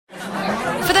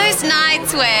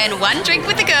nights when one drink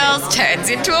with the girls turns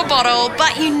into a bottle,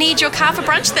 but you need your car for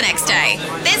brunch the next day.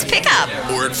 There's Pickup.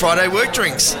 Or at Friday work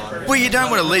drinks, where you don't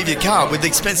want to leave your car with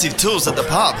expensive tools at the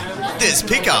pub. There's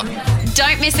Pickup.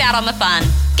 Don't miss out on the fun.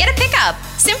 Get a Pickup.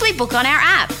 Simply book on our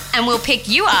app and we'll pick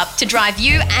you up to drive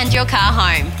you and your car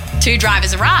home. 2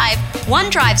 drivers arrive, one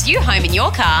drives you home in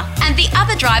your car and the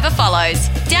other driver follows.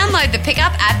 Download the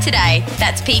Pickup app today.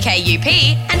 That's PKUP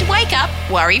and wake up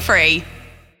worry-free.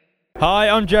 Hi,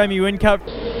 I'm Jamie Whincup.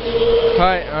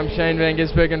 Hi, I'm Shane Van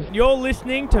Gisbergen. You're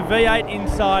listening to V8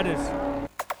 Insiders.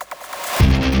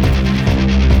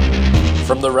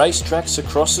 From the racetracks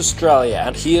across Australia,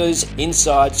 and here's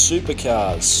Inside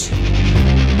Supercars.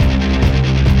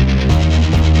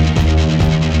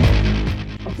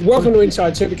 Welcome to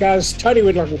Inside Supercars, Tony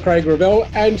Whitlock and Craig Ravel,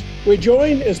 and we're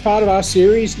joined as part of our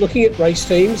series looking at race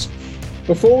teams.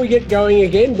 Before we get going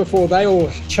again, before they all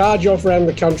charge off around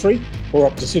the country, or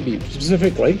up to Sydney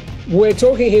specifically, we're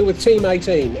talking here with Team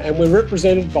 18, and we're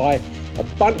represented by a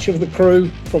bunch of the crew,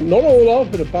 from not all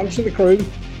of, but a bunch of the crew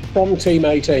from Team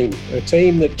 18, a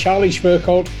team that Charlie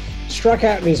Schmerkolt struck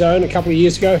out on his own a couple of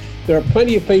years ago. There are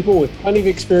plenty of people with plenty of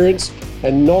experience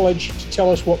and knowledge to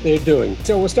tell us what they're doing.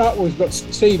 So we'll start, we've got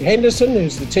Steve Henderson,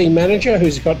 who's the team manager,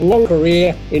 who's got a long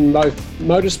career in both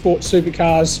motorsport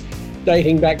supercars,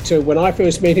 dating back to when I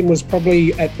first met him was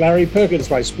probably at Larry Perkins'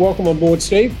 place. Welcome on board,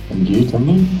 Steve. Thank you,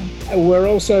 Tony. We're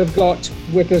also got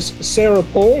with us Sarah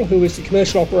Paul, who is the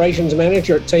Commercial Operations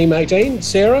Manager at Team 18.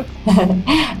 Sarah.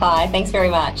 Hi, thanks very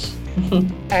much.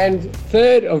 And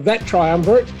third of that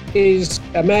triumvirate is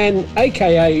a man,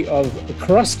 AKA of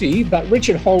Krusty, but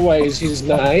Richard Holway is his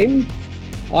name.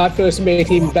 I first met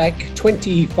him back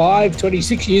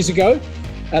 26 years ago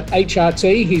at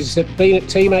HRT. He's been at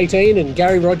Team 18 and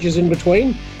Gary Rogers in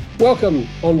between. Welcome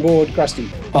on board, Krusty.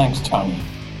 Thanks, Tony.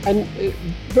 And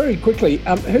very quickly,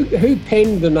 who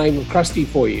penned the name of Krusty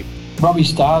for you? Robbie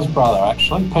Starr's brother,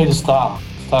 actually, Peter Starr,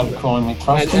 started calling me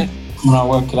Krusty when I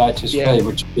worked at HSP,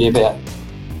 which would be about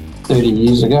 30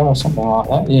 years ago or something like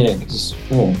that. Yeah, because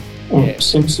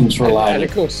Simpsons related. And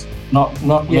of course, not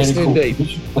yes, medical,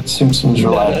 indeed, but Simpsons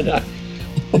related. No.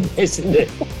 Yes,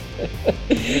 indeed.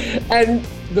 And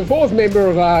the fourth member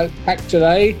of our pack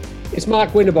today is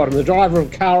Mark Winterbottom, the driver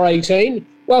of Car 18.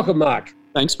 Welcome, Mark.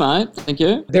 Thanks, mate. Thank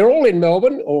you. They're all in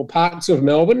Melbourne or parts of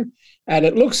Melbourne, and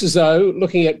it looks as though,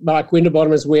 looking at Mark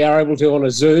Winterbottom as we are able to on a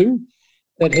Zoom,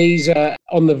 that he's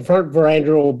on the front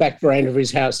veranda or back veranda of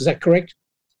his house. Is that correct?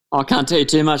 I can't tell you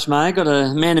too much, mate. Got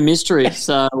a man of mystery,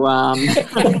 so I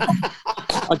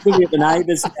could be at the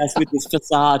neighbour's house with this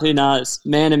facade. Who knows?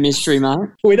 Man of mystery,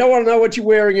 mate. We don't want to know what you're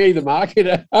wearing either, Mark.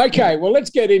 Okay, well, let's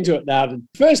get into it now.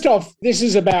 First off, this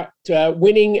is about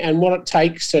winning and what it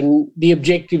takes and the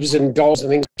objectives and goals and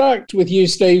things. Start with you,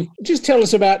 Steve. Just tell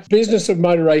us about business of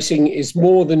motor racing is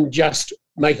more than just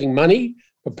making money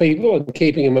for people and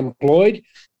keeping them employed.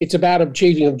 It's about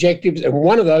achieving objectives, and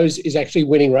one of those is actually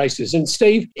winning races. And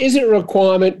Steve, is it a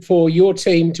requirement for your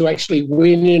team to actually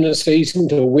win in a season,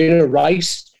 to win a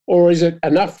race, or is it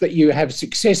enough that you have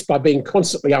success by being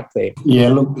constantly up there? Yeah,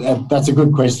 look, that's a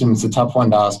good question. It's a tough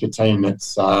one to ask a team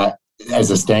that's,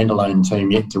 as a standalone team,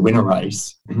 yet to win a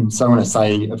race. So I'm going to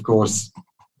say, of course,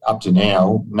 up to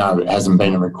now, no, it hasn't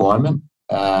been a requirement.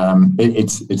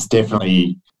 It's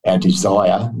definitely our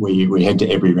desire. We head to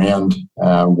every round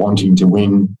wanting to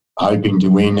win, hoping to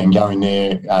win, and going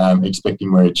there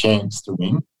expecting we're a chance to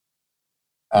win.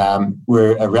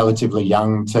 We're a relatively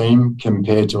young team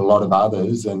compared to a lot of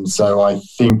others, and so I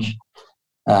think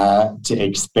to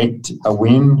expect a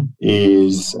win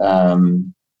is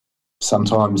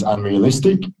sometimes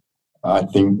unrealistic. I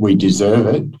think we deserve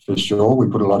it for sure. We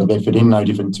put a lot of effort in, no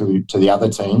different to the other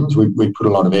teams. We put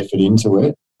a lot of effort into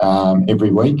it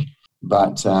every week.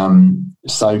 But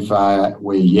so far,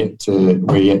 we're yet to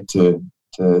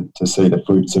see the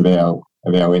fruits of our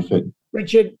effort.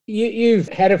 Richard, you've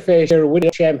had a fair share of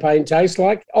winning champagne taste.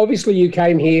 Like, obviously, you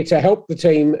came here to help the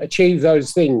team achieve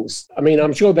those things. I mean,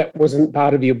 I'm sure that wasn't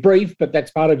part of your brief, but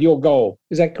that's part of your goal.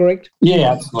 Is that correct?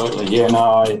 Yeah, absolutely. Yeah,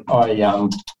 no, I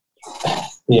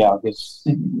guess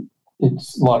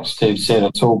it's like Steve said.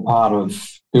 It's all part of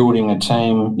building a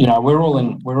team. You know, we're all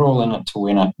in it to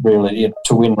win it, really,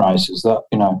 to win races. That,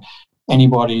 you know,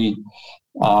 anybody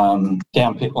down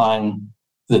pit lane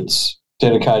that's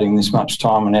dedicating this much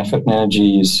time and effort and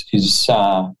energy is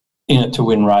in it to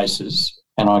win races.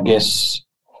 And I guess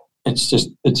it's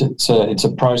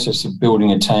a process of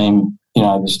building a team. You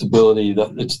know, the stability,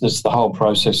 it's the whole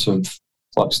process of,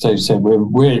 like Steve said,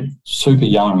 we're super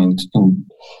young in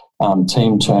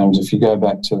team terms. If you go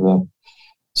back to the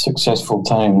successful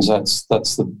teams, that's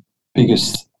the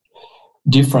biggest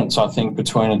difference, I think,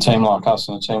 between a team like us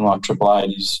and a team like Triple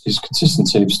Eight is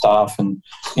consistency of staff. And,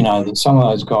 that some of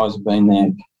those guys have been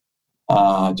there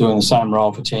doing the same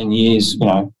role for 10 years,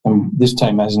 and this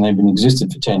team hasn't even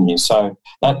existed for 10 years. So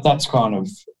that's kind of,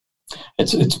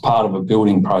 it's part of a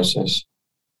building process.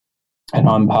 And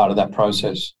I'm part of that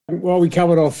process. While we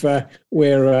covered off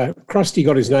where Krusty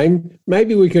got his name,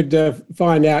 maybe we could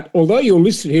find out, although you're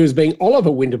listed here as being Oliver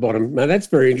Winterbottom. Now, that's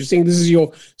very interesting. This is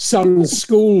your son's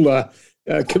school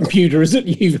computer, is it?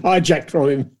 You've hijacked from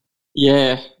him.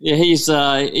 Yeah, he's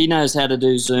he knows how to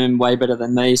do Zoom way better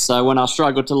than me. So when I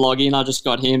struggled to log in, I just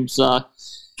got him. So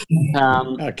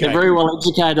they're very well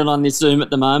educated on this Zoom at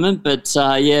the moment. But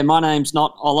my name's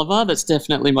not Oliver. That's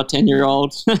definitely my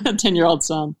 10-year-old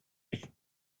son.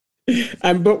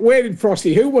 But where did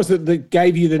Frosty? Who was it that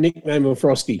gave you the nickname of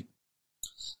Frosty?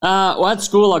 Well, at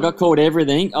school I got called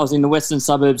everything. I was in the western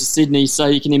suburbs of Sydney, so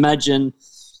you can imagine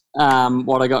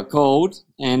what I got called.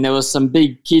 And there was some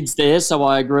big kids there, so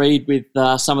I agreed with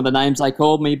some of the names they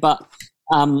called me. But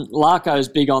Larko's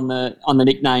big on the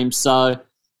nicknames. So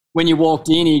when you walked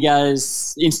in, he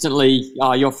goes instantly,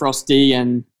 "Oh, you're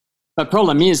Frosty." But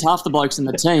problem is, half the blokes in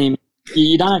the team,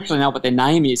 you don't actually know what their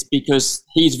name is because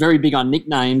he's very big on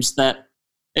nicknames that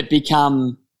it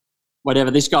become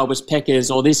whatever. This guy was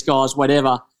Peckers or this guy's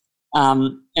whatever.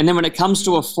 And then when it comes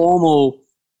to a formal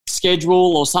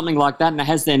schedule or something like that and it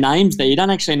has their names there, you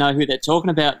don't actually know who they're talking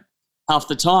about half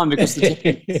the time because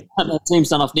the team's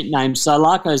done off nicknames. So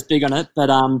Larko's big on it,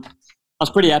 but I was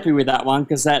pretty happy with that one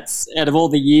because that's out of all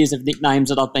the years of nicknames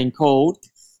that I've been called,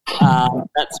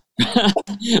 that's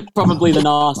probably the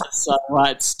nicest, so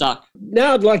it's stuck.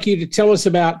 Now I'd like you to tell us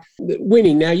about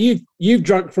winning. Now you've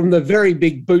drunk from the very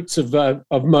big boots of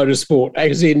motorsport,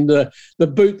 as in the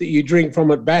boot that you drink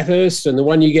from at Bathurst and the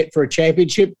one you get for a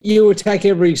championship. You attack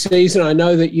every season. I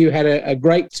know that you had a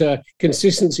great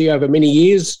consistency over many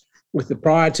years with the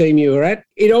prior team you were at.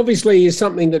 It obviously is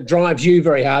something that drives you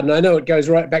very hard, and I know it goes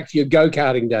right back to your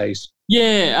go-karting days.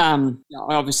 Yeah,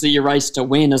 obviously you race to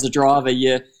win as a driver.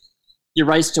 You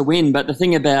race to win, but the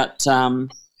thing about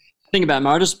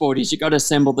motorsport is you've got to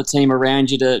assemble the team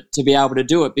around you to be able to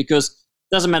do it because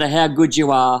it doesn't matter how good you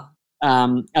are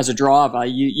as a driver,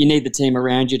 you need the team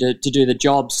around you to do the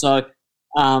job. So,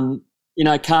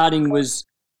 karting was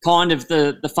kind of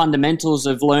the fundamentals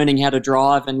of learning how to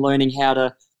drive and learning how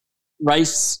to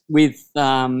race with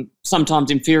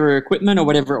sometimes inferior equipment or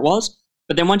whatever it was.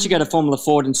 But then once you go to Formula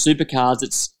Ford and supercars,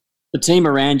 it's the team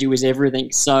around you is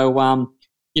everything. So,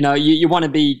 you want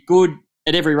to be good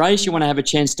at every race. You want to have a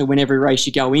chance to win every race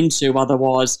you go into.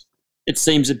 Otherwise, it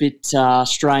seems a bit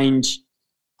strange.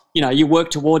 You work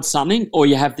towards something or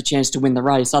you have the chance to win the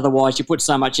race. Otherwise, you put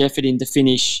so much effort in to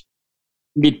finish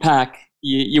mid-pack,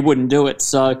 you wouldn't do it.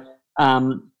 So,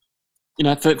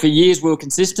 for years we were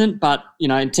consistent, but,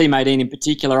 in Team 18 in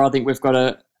particular, I think we've got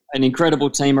an incredible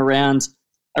team around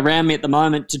me at the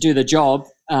moment to do the job.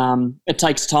 It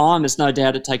takes time. There's no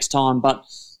doubt it takes time, but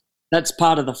that's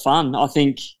part of the fun. I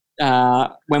think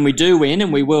when we do win,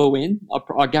 and we will win,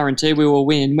 I guarantee we will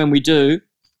win. When we do,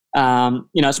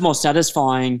 it's more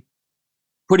satisfying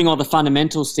putting all the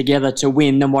fundamentals together to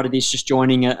win than what it is just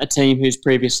joining a team who's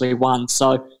previously won.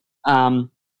 So,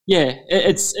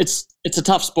 it's a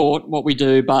tough sport, what we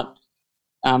do, but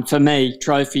for me,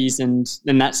 trophies and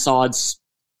that side's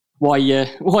why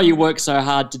you work so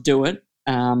hard to do it.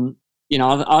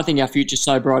 I think our future's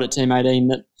so bright at Team 18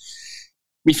 that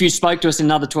if you spoke to us in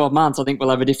another 12 months, I think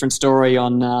we'll have a different story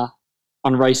on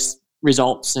race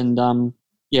results and,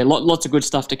 lots of good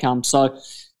stuff to come. So,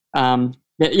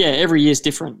 every year's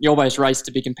different. You always race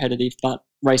to be competitive, but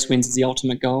race wins is the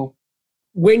ultimate goal.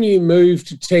 When you moved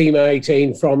to Team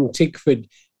 18 from Tickford,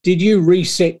 did you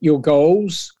reset your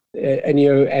goals and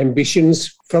your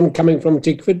ambitions from coming from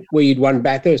Tickford, where you'd won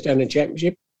Bathurst and a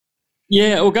championship?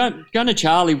 Yeah, well, going to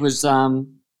Charlie was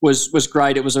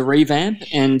great. It was a revamp,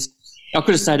 and I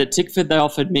could have stayed at Tickford. They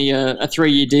offered me a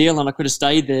 3-year deal, and I could have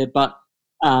stayed there, but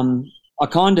I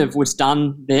kind of was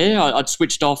done there. I'd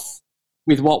switched off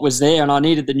with what was there, and I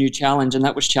needed the new challenge, and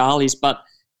that was Charlie's. But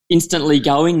instantly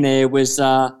going there was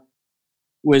a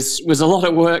lot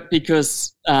of work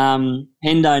because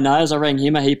Hendo knows I rang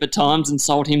him a heap of times and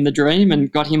sold him the dream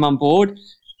and got him on board,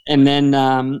 and then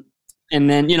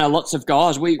lots of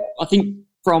guys. I think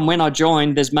from when I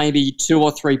joined, there's maybe 2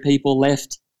 or 3 people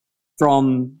left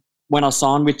from when I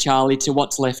signed with Charlie to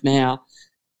what's left now.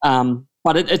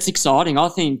 But it's exciting. I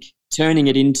think turning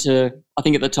it into, I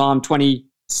think at the time,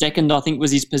 22nd, I think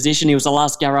was his position. He was the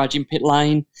last garage in pit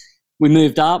lane. We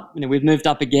moved up, we've moved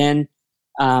up again.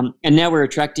 And now we're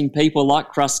attracting people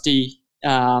like Krusty,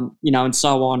 and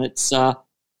so on. It's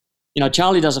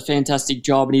Charlie does a fantastic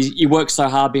job, and he works so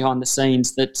hard behind the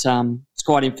scenes that it's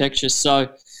quite infectious. So,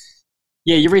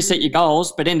 yeah, you reset your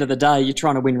goals, but end of the day, you're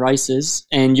trying to win races,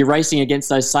 and you're racing against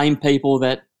those same people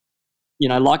that,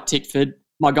 like Tickford.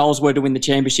 My goals were to win the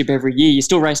championship every year. You're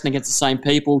still racing against the same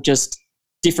people, just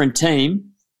different team.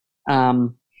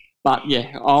 But,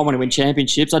 yeah, I want to win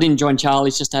championships. I didn't join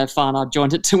Charlie's just to have fun. I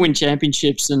joined it to win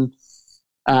championships, and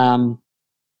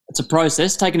it's a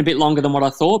process, taking a bit longer than what I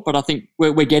thought, but I think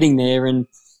we're getting there, and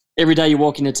every day you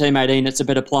walk into Team 18, it's a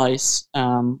better place.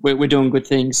 We're doing good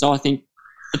things. So I think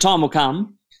the time will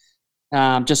come.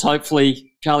 Just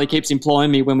hopefully Charlie keeps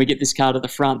employing me when we get this car to the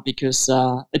front, because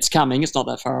it's coming. It's not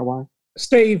that far away.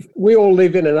 Steve, we all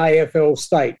live in an AFL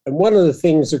state, and one of the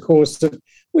things, of course, that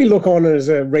we look on as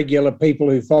a regular people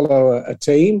who follow a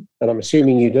team, and I'm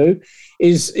assuming you do,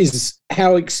 is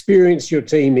how experienced your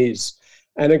team is.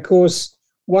 And, of course,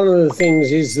 one of the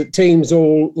things is that teams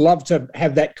all love to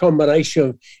have that combination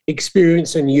of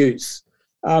experience and youth.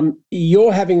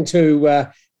 You're having to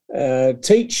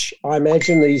teach, I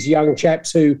imagine, these young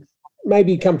chaps who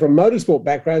maybe come from motorsport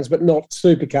backgrounds but not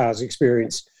supercars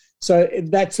experience. So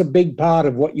that's a big part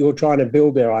of what you're trying to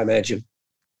build there, I imagine.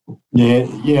 Yeah.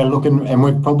 Look, and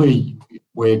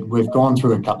we've gone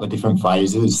through a couple of different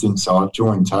phases since I've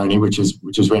joined Tony, which is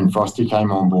when Frosty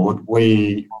came on board.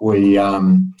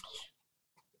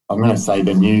 I'm going to say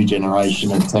the new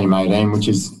generation of Team 18, which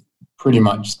is pretty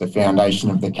much the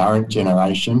foundation of the current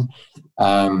generation.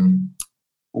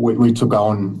 We took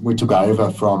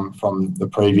over from the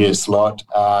previous lot.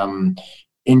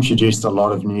 Introduced a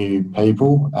lot of new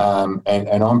people,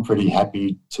 and I'm pretty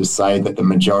happy to say that the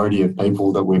majority of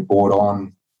people that we've brought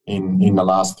on in the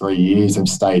last 3 years have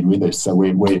stayed with us. So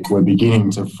we're beginning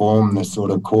to form the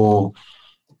sort of core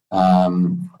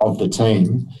of the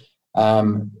team.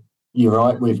 You're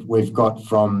right. We've got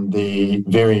from the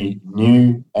very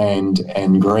new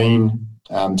and green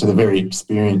to the very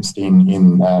experienced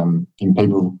in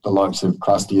people the likes of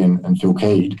Krusty and Phil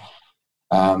Keed.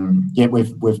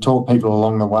 We've taught people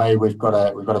along the way. We've got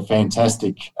a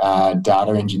fantastic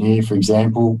data engineer, for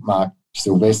example, Mark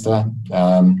Sylvester.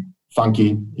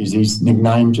 Funky is his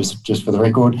nickname, just for the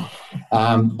record.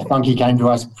 Funky came to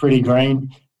us pretty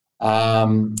green.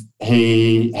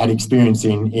 He had experience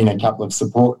in a couple of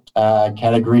support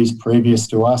categories previous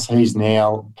to us. He's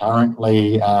now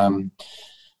currently one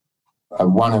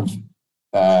of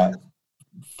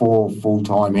 4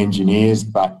 full-time engineers,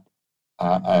 but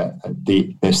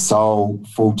the sole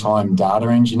full-time data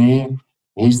engineer.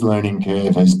 His learning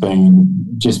curve has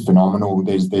been just phenomenal.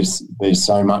 There's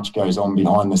so much goes on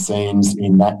behind the scenes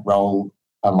in that role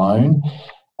alone.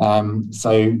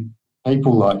 So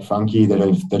people like Funky that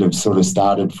have sort of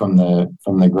started from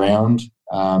the ground.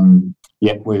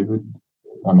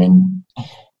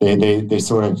 They're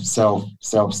sort of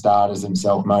self-starters and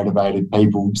self-motivated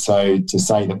people. So to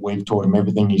say that we've taught them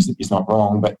everything is not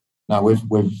wrong, but no, we've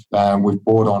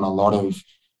brought on a lot of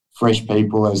fresh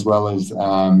people as well as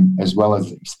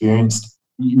experienced.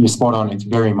 You're spot on. It's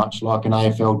very much like an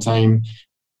AFL team.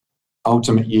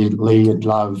 Ultimately, you'd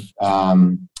love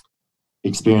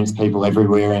experienced people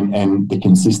everywhere and the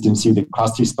consistency that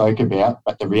Krusty spoke about.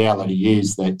 But the reality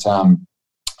is that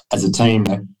as a team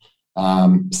that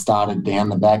started down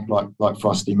the back, like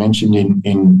Frosty mentioned,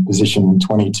 in position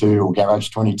 22 or garage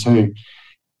 22,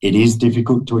 it is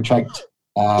difficult to attract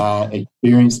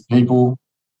experienced people,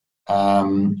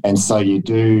 and so you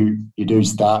do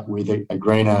start with a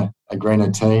greener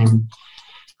team.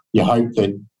 You hope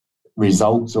that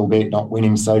results, albeit not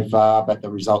winning so far, but the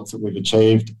results that we've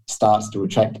achieved starts to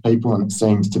attract people, and it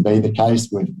seems to be the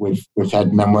case. We've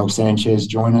had Manuel Sanchez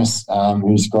join us,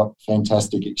 who's got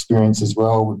fantastic experience as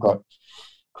well. We've got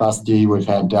Krusty. We've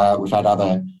had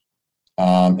other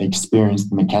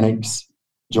experienced mechanics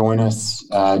join us.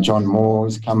 John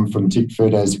Moore's come from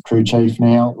Tickford as a crew chief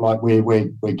now. Like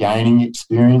we're gaining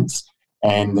experience,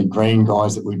 and the green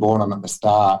guys that we brought on at the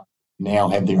start now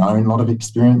have their own lot of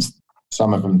experience.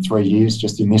 Some of them 3 years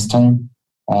just in this team.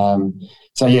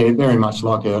 So yeah, very much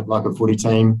like a footy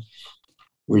team.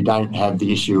 We don't have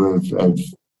the issue of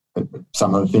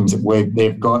some of the things that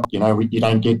they've got. You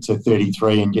don't get to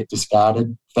 33 and get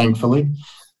discarded. Thankfully,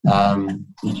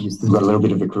 you've still got a little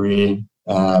bit of a career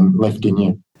left in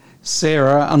you.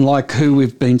 Sarah, unlike who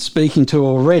we've been speaking to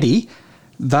already,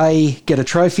 they get a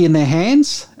trophy in their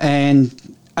hands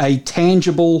and a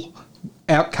tangible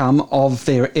outcome of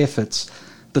their efforts,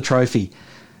 the trophy.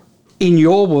 In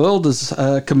your world as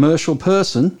a commercial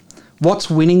person, what's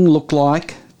winning look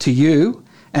like to you,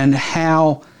 and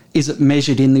how is it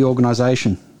measured in the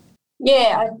organisation?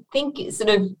 Yeah, I think sort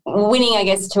of winning, I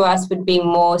guess, to us would be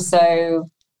more so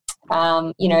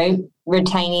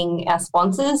retaining our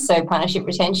sponsors, so partnership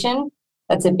retention.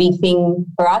 That's a big thing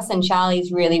for us, and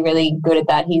Charlie's really, really good at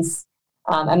that. He's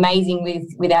amazing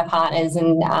with our partners,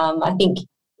 and I think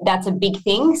that's a big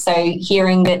thing. So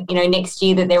hearing that, next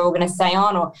year that they're all going to stay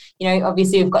on, or,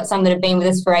 obviously we've got some that have been with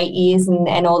us for 8 years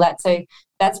and all that. So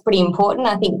that's pretty important.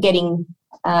 I think getting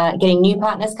new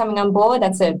partners coming on board,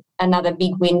 that's another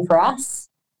big win for us.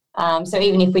 So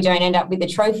even if we don't end up with a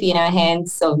trophy in our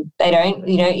hands, or they don't,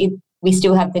 we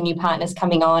still have the new partners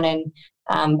coming on, and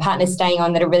partners staying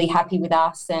on that are really happy with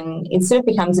us, and it sort of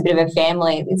becomes a bit of a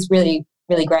family. It's really,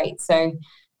 really great. So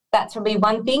that's probably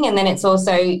one thing. And then it's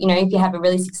also, if you have a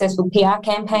really successful PR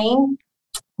campaign,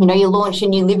 you launch a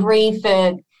new livery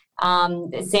for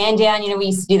Sandown. We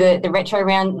used to do the retro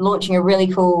round, launching a really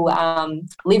cool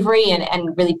livery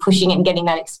and really pushing it and getting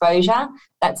that exposure.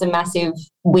 That's a massive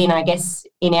win, I guess,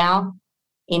 in our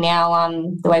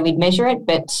the way we'd measure it.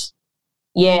 But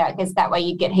yeah, I guess that way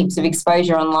you get heaps of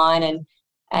exposure online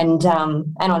and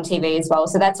on TV as well.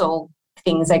 So that's all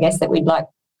things, I guess, that we'd like.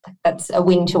 That's a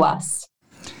win to us.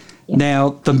 Yeah. Now,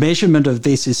 the measurement of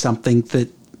this is something that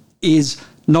is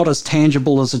not as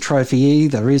tangible as a trophy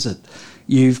either, is it?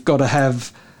 You've got to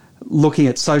have, looking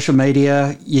at social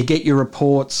media, you get your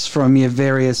reports from your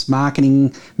various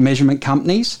marketing measurement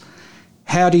companies.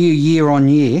 How do you year on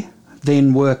year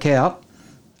then work out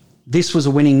this was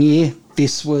a winning year,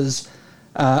 this was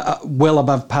well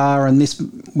above par, and this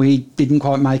we didn't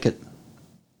quite make it?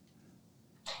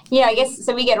 Yeah, I guess,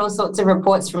 so we get all sorts of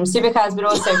reports from Supercars, but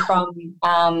also from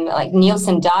like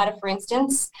Nielsen data, for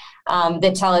instance,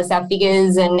 that tell us our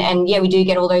figures. And yeah, we do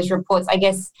get all those reports. I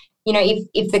guess,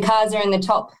 if the cars are in the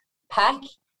top pack,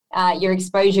 your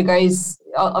exposure goes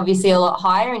obviously a lot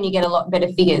higher and you get a lot better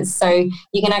figures. So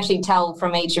you can actually tell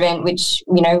from each event which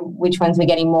ones we're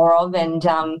getting more of, and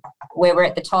where we're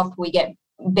at the top, we get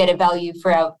better value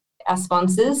for our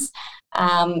sponsors.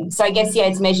 So I guess, yeah,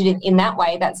 it's measured in that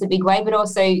way. That's a big way. But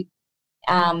also,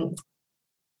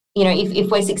 if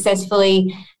we're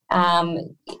successfully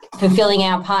fulfilling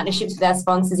our partnerships with our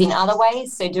sponsors in other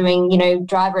ways, so doing,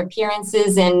 driver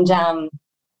appearances and,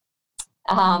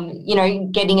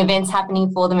 getting events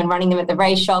happening for them and running them at the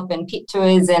race shop and pit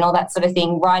tours and all that sort of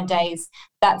thing, ride days,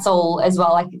 that's all as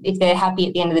well. Like if they're happy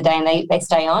at the end of the day and they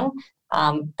stay on,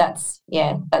 that's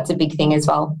a big thing as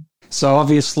well. So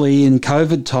obviously in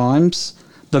COVID times,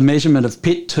 the measurement of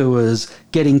pit tours,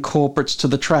 getting corporates to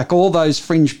the track, all those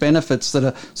fringe benefits that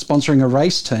are sponsoring a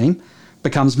race team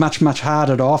becomes much, much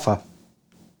harder to offer.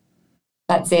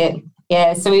 That's it.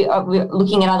 Yeah, so we're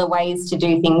looking at other ways to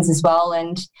do things as well.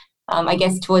 And I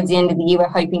guess towards the end of the year, we're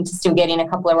hoping to still get in a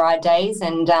couple of ride days,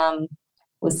 and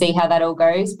we'll see how that all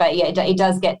goes. But yeah, it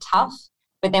does get tough.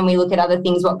 But then we look at other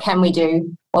things. What can we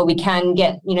do? Well, we can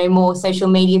get, more social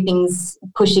media things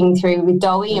pushing through with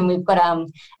Dowie, and we've got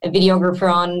a videographer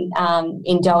on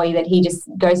in Dowie that he just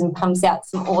goes and pumps out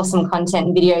some awesome content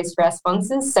and videos for our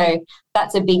sponsors. So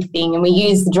that's a big thing. And we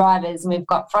use the drivers, and we've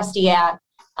got Frosty out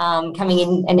coming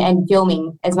in and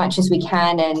filming as much as we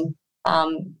can, and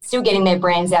still getting their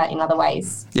brands out in other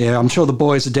ways. Yeah, I'm sure the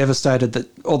boys are devastated that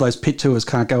all those pit tours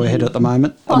can't go ahead at the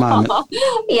moment.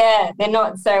 Yeah, they're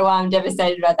not so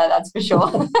devastated about that, that's for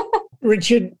sure.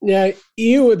 Richard, now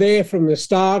you were there from the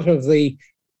start of the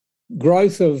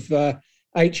growth of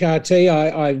HRT.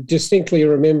 I distinctly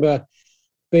remember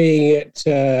being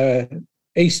at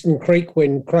Eastern Creek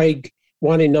when Craig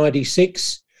won in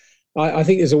 96. I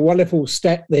think there's a wonderful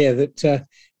stat there that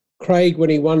Craig, when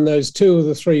he won those 2 of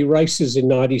the 3 races in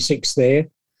 96 there,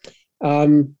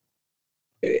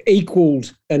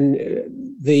 equalled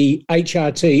the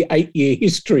HRT 8-year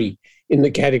history in the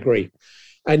category.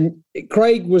 And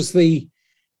Craig was the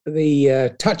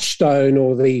touchstone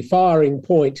or the firing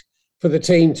point for the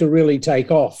team to really take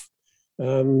off.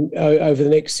 Over the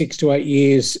next 6 to 8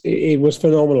 years, it was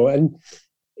phenomenal. And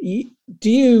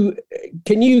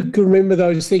can you remember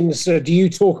those things? Do you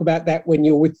talk about that when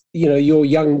you're with your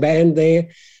young band there?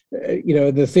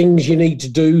 The things you need to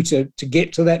do to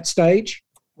get to that stage.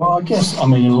 Well, I guess a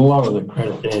lot of the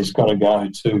credit there has got to go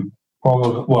to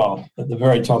probably at the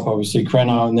very top, obviously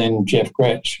Creno, and then Jeff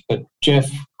Gretsch. But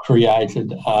Jeff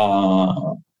created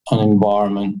an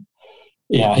environment.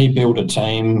 Yeah, he built a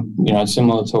team.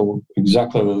 Similar to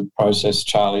exactly the process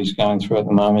Charlie's going through at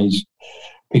the moment. He's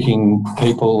picking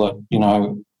people that,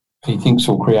 he thinks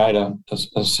will create a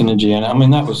synergy. And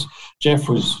Jeff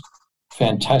was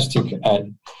fantastic at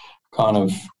kind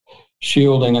of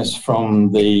shielding us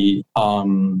from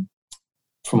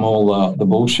from all the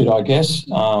bullshit, I guess.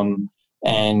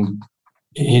 And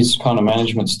his kind of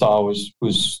management style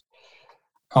was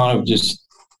kind of just,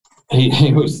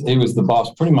 he was the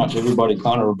boss. Pretty much everybody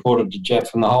kind of reported to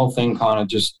Jeff, and the whole thing kind of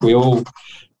just we all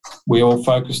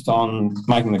focused on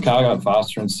making the car go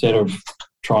faster instead of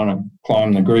trying to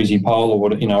climb the greasy pole or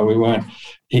what. We weren't.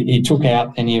 He took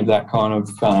out any of that kind of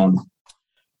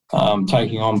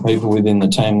taking on people within the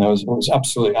team. It was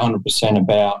absolutely 100%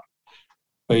 about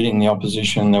beating the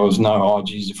opposition. There was no, oh,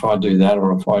 geez, if I do that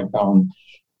or if I go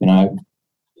and,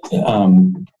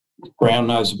 ground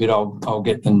nose a bit, I'll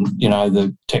get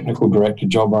the technical director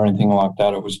job or anything like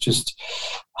that. It was just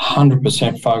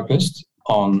 100% focused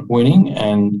on winning,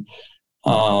 and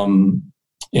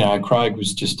Craig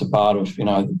was just a part of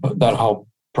that whole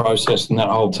process and that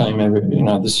whole team.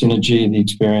 The synergy, the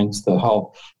experience, the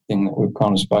whole thing that we've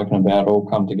kind of spoken about all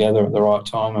come together at the right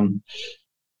time, and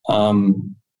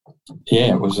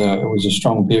it was a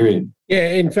strong period.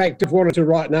 Yeah, in fact, I've wanted to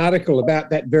write an article about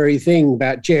that very thing,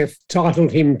 about Jeff, titled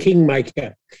him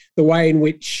Kingmaker, the way in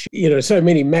which, so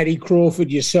many, Matty Crawford,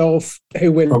 yourself,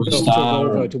 who went to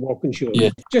Volvo to Walkinshaw. Yeah.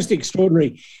 Just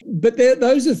extraordinary. But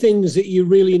those are things that you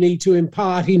really need to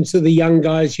impart into the young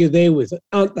guys you're there with,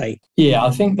 aren't they? Yeah,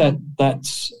 I think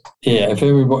that's if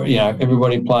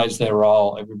everybody plays their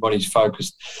role, everybody's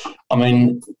focused. I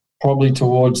mean, probably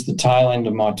towards the tail end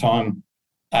of my time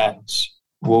at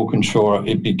Walkinshaw,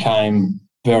 it became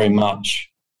very much,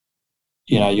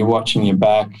 you're watching your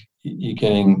back, you're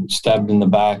getting stabbed in the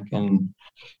back, and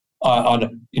I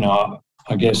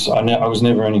guess I was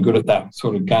never any good at that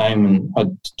sort of game, and I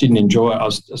didn't enjoy it. I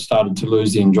started to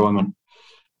lose the enjoyment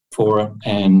for it,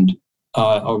 and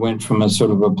I went from a sort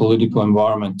of a political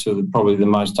environment to probably the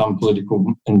most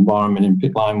unpolitical environment in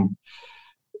pit lane,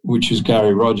 which is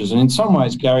Gary Rogers. And in some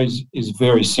ways, Gary is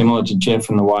very similar to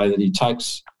Jeff in the way that he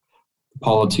takes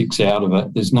politics out of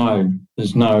it. There's no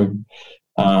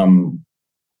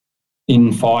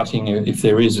infighting. If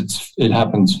there is, it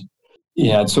happens.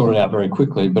 Yeah, it's sorted out very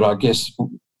quickly. But I guess at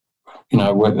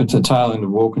the tail end of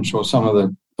Walkinshaw, some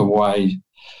of the way,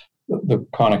 the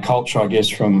kind of culture, I guess,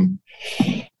 from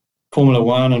Formula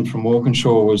One and from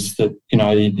Walkinshaw was that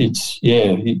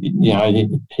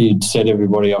he'd set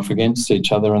everybody off against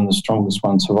each other, and the strongest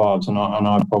one survives. And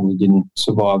I probably didn't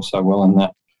survive so well in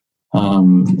that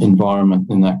environment,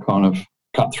 in that kind of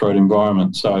cutthroat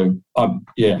environment. So I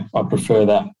prefer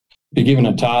that. Be given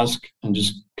a task and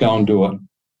just go and do it.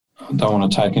 I don't want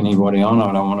to take anybody on.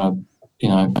 I don't want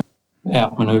to,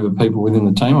 outmaneuver people within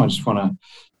the team. I just want to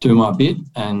do my bit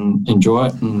and enjoy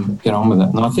it and get on with it.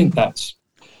 And I think that's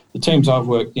the teams I've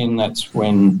worked in. That's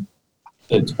when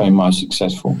it's been most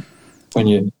successful.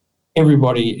 When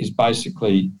everybody is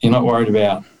basically, you're not worried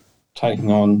about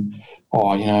taking on,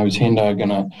 is Hendo going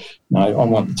to, I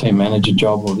want the team manager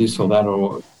job or this or that,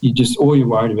 or all you're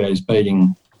worried about is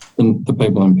beating the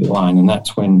people in pit lane, and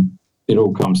that's when it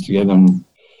all comes together and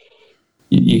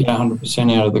you get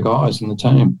 100% out of the guys in the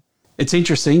team. It's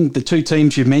interesting, the two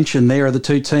teams you mentioned there are the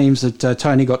two teams that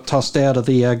Tony got tossed out of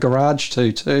the garage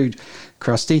to too,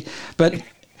 Krusty. But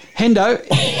Hendo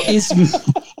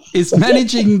is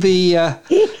managing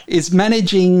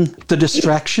the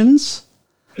distractions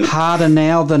harder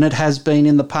now than it has been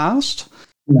in the past?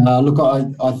 No, look, I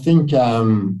think,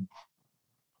 a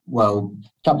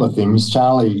couple of things.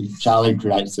 Charlie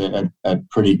creates a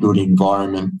pretty good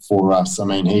environment for us. I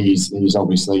mean, he's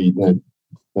obviously the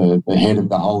head of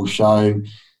the whole show,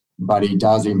 but he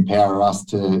does empower us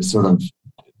to sort of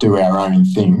do our own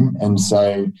thing. And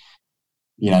so,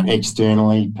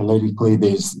 externally, politically,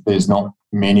 there's not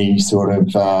many sort of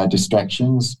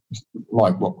distractions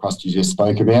like what Krusty just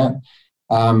spoke about.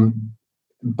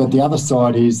 But the other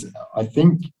side is, I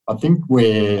think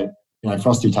we're,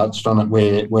 Frosty touched on it,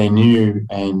 we're new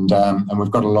and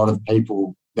we've got a lot of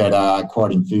people that are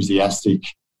quite enthusiastic.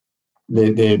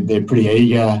 They're pretty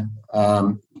eager.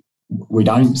 We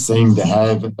don't seem to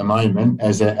have at the moment,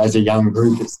 as a young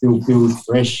group, it still feels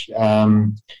fresh.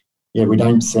 We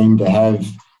don't seem to have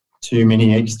too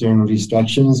many external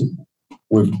distractions.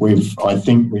 We've I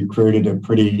think recruited a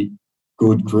pretty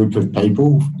good group of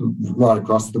people right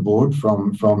across the board,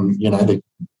 from the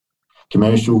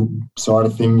commercial side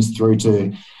of things through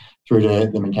to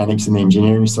the mechanics and the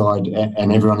engineering side,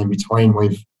 and everyone in between.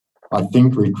 We've, I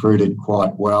think, recruited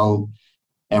quite well,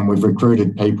 and we've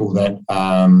recruited people that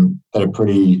are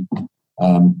pretty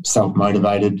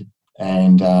self-motivated,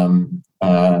 and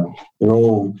they're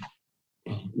all,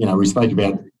 we spoke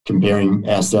about comparing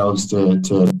ourselves to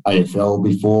AFL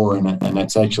before, and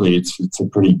it's actually it's a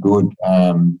pretty good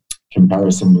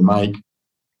comparison to make.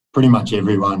 Pretty much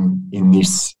everyone in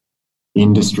this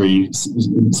industry,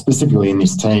 specifically in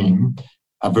this team,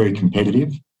 are very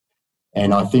competitive,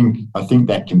 and I think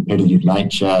that competitive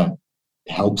nature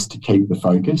helps to keep the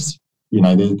focus.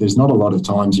 there's not a lot of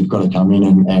times you've got to come in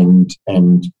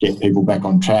and get people back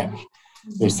on track.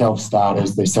 They're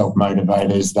self-starters, they're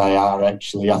self-motivators. They are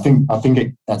actually, I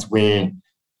think that's where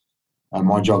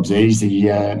my job's easy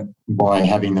by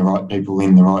having the right people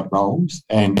in the right roles.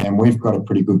 And we've got a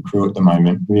pretty good crew at the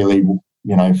moment, really.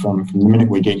 From the minute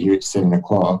we get here at 7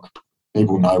 o'clock,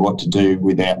 people know what to do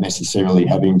without necessarily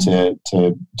having to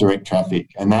direct traffic.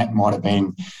 And that might have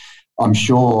been, I'm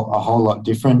sure, a whole lot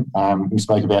different. We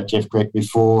spoke about Jeff Grech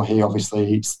before. He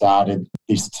obviously started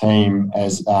this team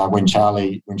as when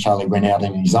Charlie went out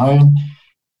on his own.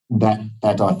 That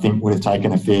I think would have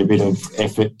taken a fair bit of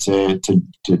effort to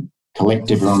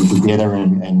collect everyone together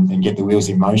and get the wheels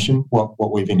in motion.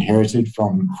 What we've inherited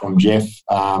from Jeff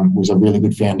was a really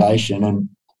good foundation,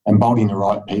 and bolting the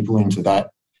right people into that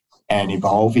and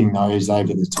evolving those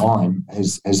over the time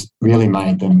has really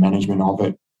made the management of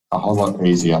it a whole lot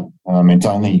easier. It's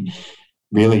only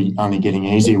getting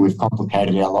easier. We've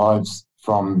complicated our lives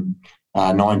from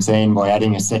 19 by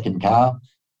adding a second car,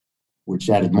 which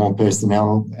added more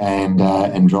personnel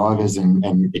and drivers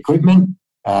and equipment.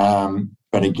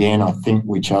 But again, I think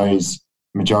we chose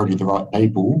majority of the right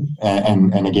people,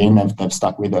 and again, they've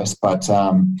stuck with us. But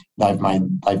they've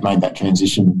made that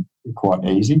transition quite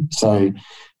easy. So,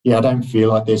 yeah, I don't feel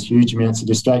like there's huge amounts of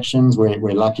distractions.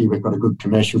 We're lucky. We've got a good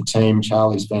commercial team.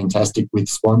 Charlie's fantastic with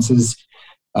sponsors.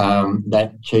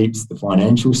 That keeps the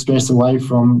financial stress away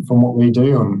from what we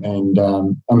do. And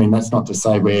I mean, that's not to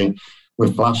say we're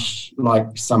flush like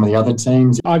some of the other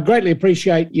teams. I greatly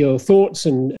appreciate your thoughts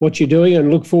and what you're doing,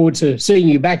 and look forward to seeing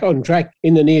you back on track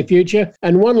in the near future.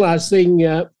 And one last thing,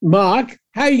 Mark,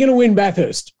 how are you going to win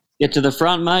Bathurst? Get to the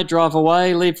front, mate, drive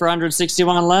away, leave for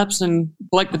 161 laps and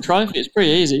collect the trophy. It's pretty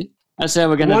easy. That's how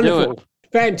we're going to do it.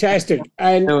 Fantastic.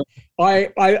 And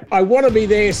I want to be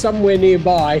there somewhere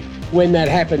nearby when that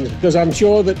happens, because I'm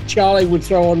sure that Charlie would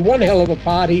throw on one hell of a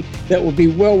party that would be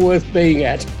well worth being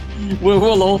at.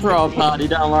 We'll all throw a party,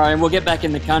 don't worry, and we'll get back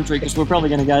in the country because we're probably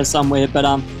going to go somewhere.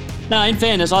 But no, in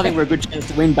fairness, I think we're a good chance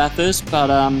to win Bathurst. But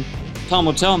time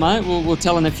will tell, mate. We'll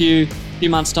tell in a few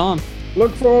months' time.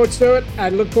 Look forward to it,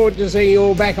 and look forward to seeing you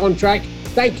all back on track.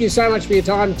 Thank you so much for your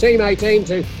time, Team 18,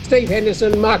 to Steve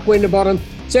Henderson, Mark Winterbottom,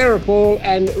 Sarah Paul,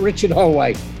 and Richard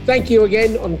Holway. Thank you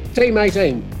again on Team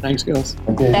 18. Thanks, girls.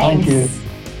 Okay, thank you.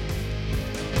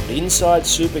 Inside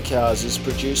Supercars is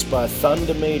produced by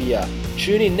Thunder Media.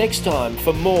 Tune in next time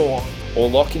for more, or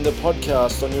lock in the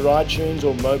podcast on your iTunes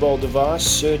or mobile device.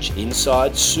 Search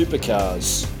Inside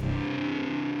Supercars.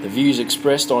 The views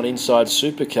expressed on Inside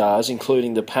Supercars,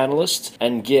 including the panellists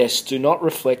and guests, do not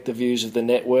reflect the views of the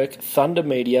network, Thunder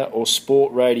Media or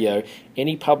Sport Radio.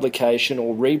 Any publication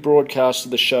or rebroadcast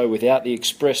of the show without the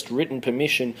expressed written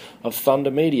permission of Thunder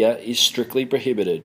Media is strictly prohibited.